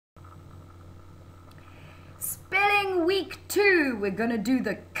Spelling week 2, we're going to do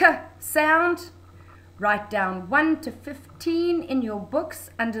the K sound. Write down 1 to 15 in your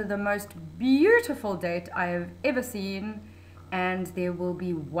books under the most beautiful date I have ever seen, and there will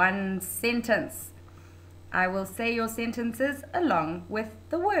be one sentence. I will say your sentences along with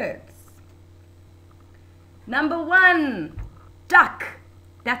the words. Number 1, duck.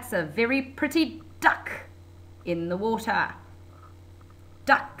 That's a very pretty duck in the water.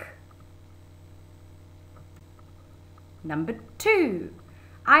 Duck. Number 2,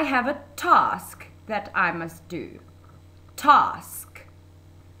 I have a task that I must do. Task.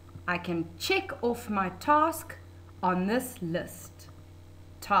 I can check off my task on this list.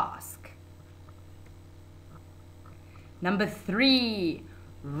 Task. Number 3,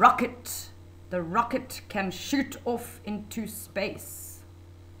 rocket. The rocket can shoot off into space.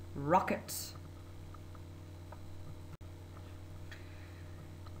 Rocket.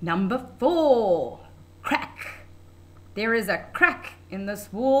 Number 4, crack. There is a crack in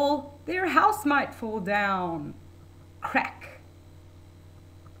this wall. Their house might fall down. Crack.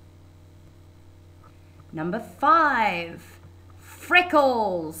 Number 5,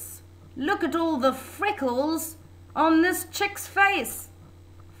 freckles. Look at all the freckles on this chick's face.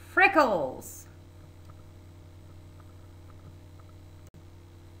 Freckles.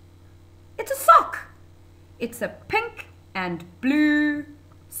 It's a sock. It's a pink and blue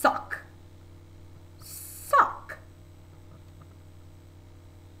sock. Sock.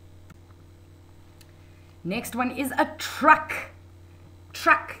 Next one is a truck.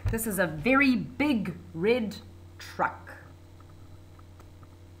 Truck. This is a very big red truck.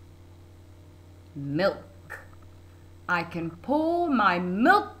 Milk. I can pour my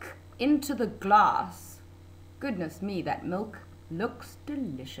milk into the glass. Goodness me, that milk looks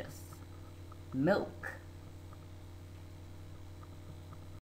delicious. Milk.